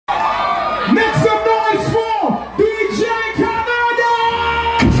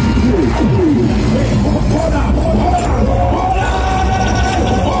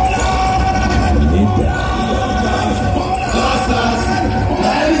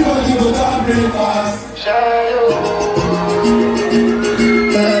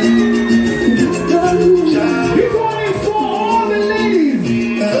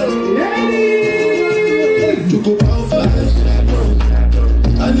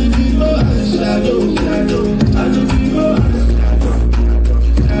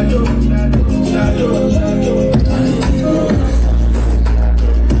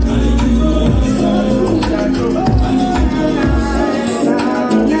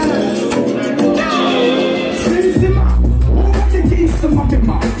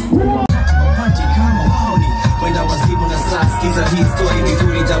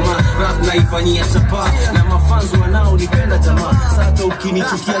naifanyia chapa na mafanzo wanaonipenda jamaa. Sasa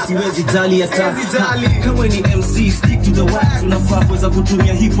ukinichukia siwezi jali hata kama ni MC, stick to the wax. Unafaa kuweza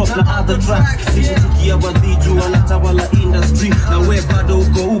kutumia hip hop na other tracks. Sishukia wadhiju wanatawala industry na we bado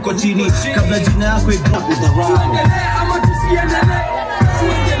uko chini kabla jina yako iglock with the rhyme. Tuendelee ama tusiendelee?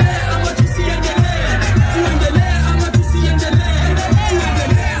 Tuendelee ama tusiendelee? Tuendelee ama tusiendelee?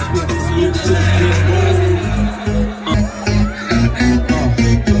 Tuendelee ama tusiendelee?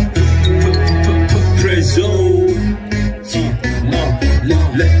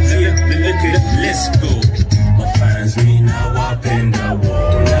 Let's go. My fans me now up in the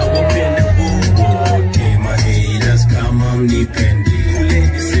wall. Now up in the wall. Okay, my haters come on me pendi. Kule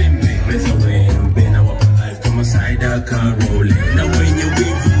December. Better when been our life come aside I can roll it. Now when you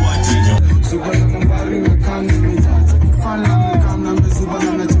wave you watching you. Subara mambari mekani meja. Fala mekana me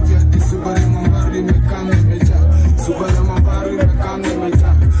subara na chikia. Subara mambari mekani meja. Subara mambari mekani meja.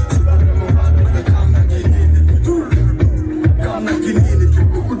 Subara mambari mekana meja. Kana kinini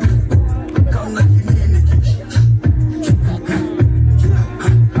kibukudu.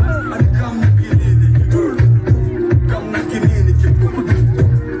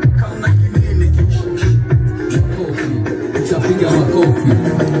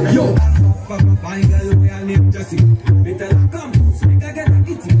 Yo, my girl, we are named Jessie. Better come, make I get a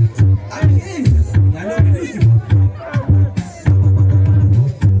kitty. I'm the angels, I know the music.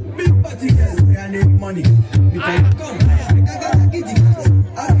 Big party girl, we are named Money. Better come, make I get a kitty.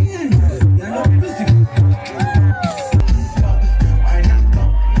 I'm the angels, I know the music.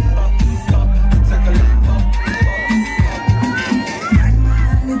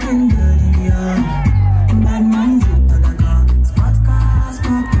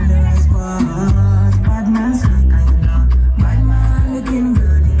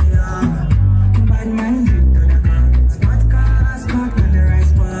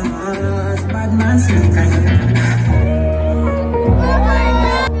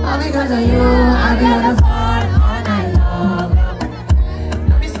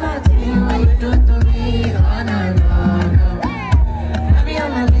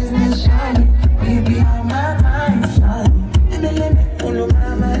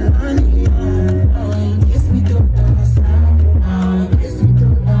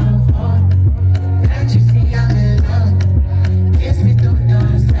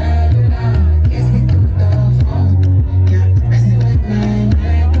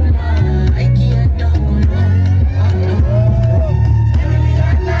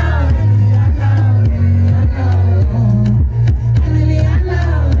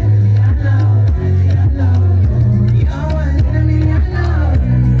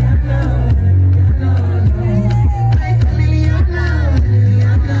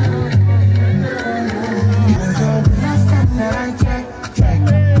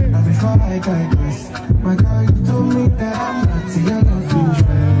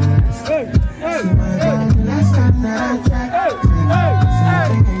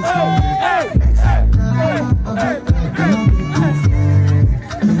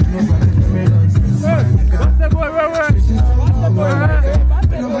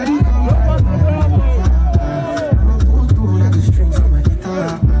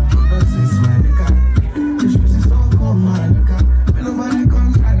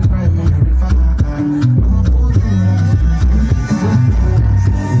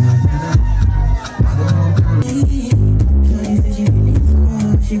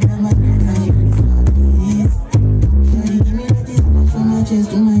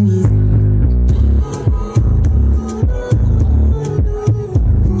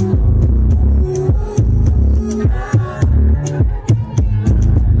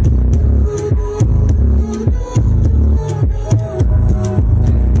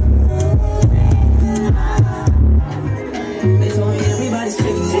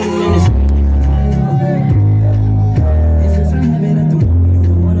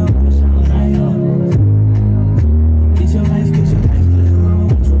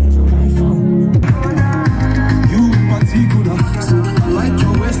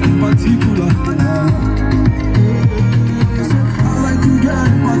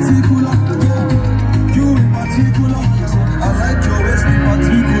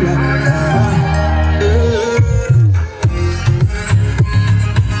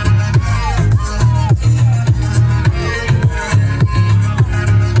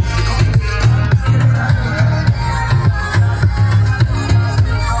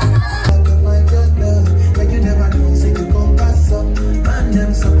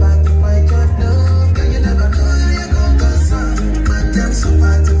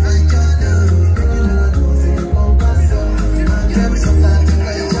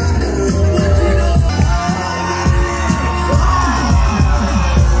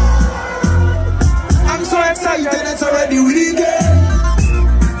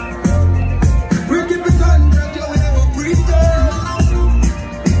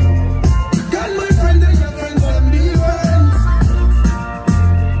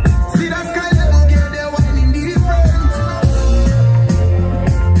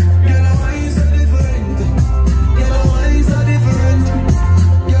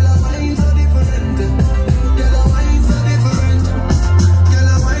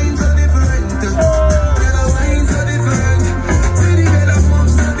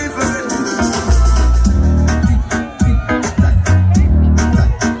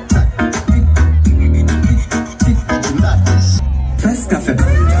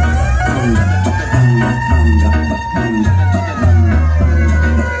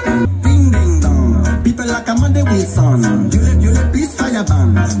 Ding ding dong, people like a Monday Wilson. You le please fire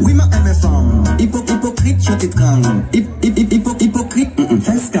ban. Oui ma aime femme. Hypocrite, je t'étrangle. Hypocrite,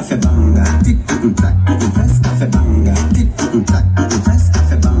 fais café banga. Tic tac, fais café banga. Tic tac, fais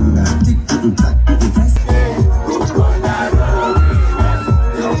café banga. Tic tac, fais.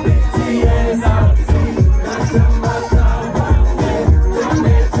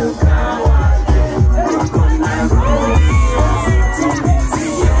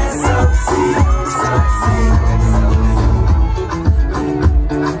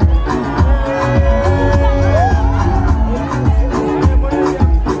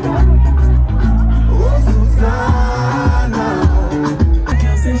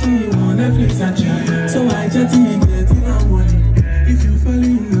 So I just get enough money. If you fall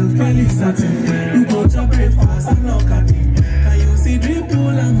in love, really certain. You go to breakfast and look at me. Can you see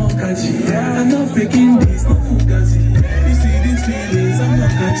dripple and mokachi? I'm not faking this, no fugazi. You see these feelings, I'm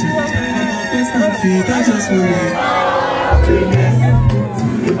not catching. I'm not best and fit, I just want it. Happiness.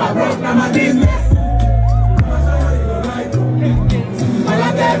 If I broke, now my business. I'ma show you the right. All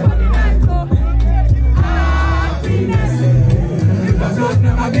I get for the night. Happiness. If I broke,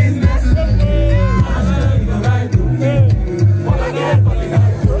 now my business.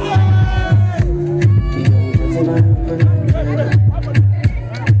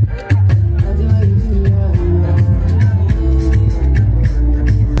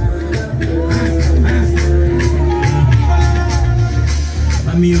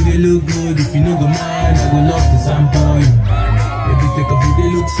 You they look good, if you know go mind, I go love to sample you. Baby, take a video, they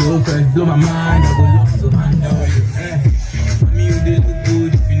look so fresh, blow my mind, I go love to handle you.